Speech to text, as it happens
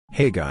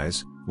Hey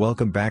guys,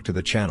 welcome back to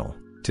the channel.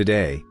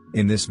 Today,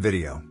 in this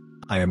video,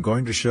 I am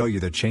going to show you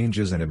the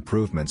changes and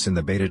improvements in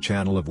the beta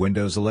channel of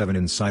Windows 11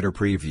 Insider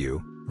Preview,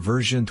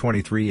 version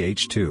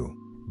 23H2,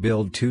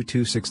 build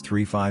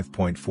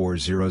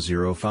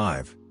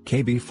 22635.4005,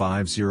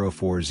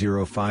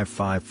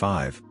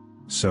 KB5040555.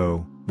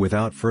 So,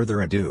 without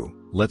further ado,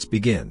 let's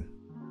begin.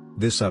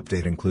 This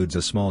update includes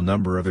a small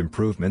number of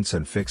improvements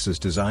and fixes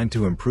designed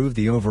to improve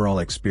the overall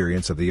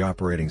experience of the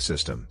operating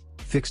system.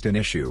 Fixed an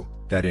issue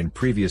that in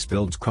previous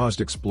builds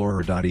caused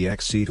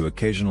Explorer.exe to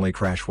occasionally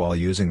crash while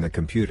using the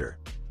computer.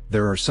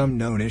 There are some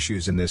known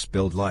issues in this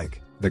build, like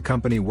the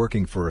company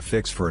working for a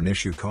fix for an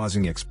issue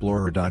causing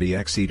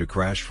Explorer.exe to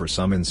crash for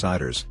some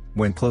insiders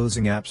when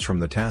closing apps from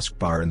the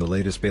taskbar in the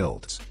latest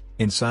builds.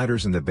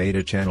 Insiders in the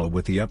beta channel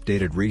with the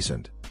updated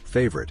recent,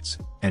 favorites,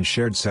 and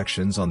shared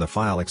sections on the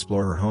File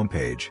Explorer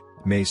homepage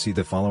may see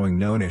the following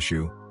known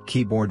issue: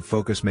 keyboard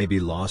focus may be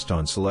lost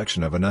on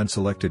selection of an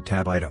unselected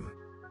tab item.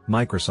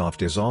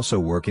 Microsoft is also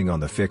working on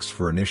the fix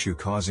for an issue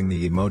causing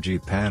the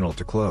emoji panel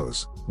to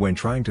close when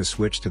trying to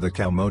switch to the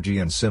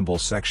Calmoji and symbol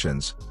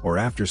sections, or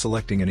after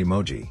selecting an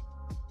emoji.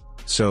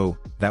 So,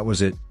 that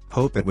was it.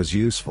 Hope it was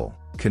useful.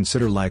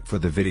 Consider like for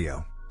the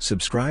video,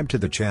 subscribe to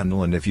the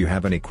channel, and if you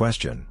have any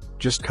question,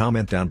 just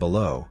comment down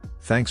below.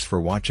 Thanks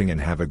for watching and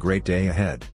have a great day ahead.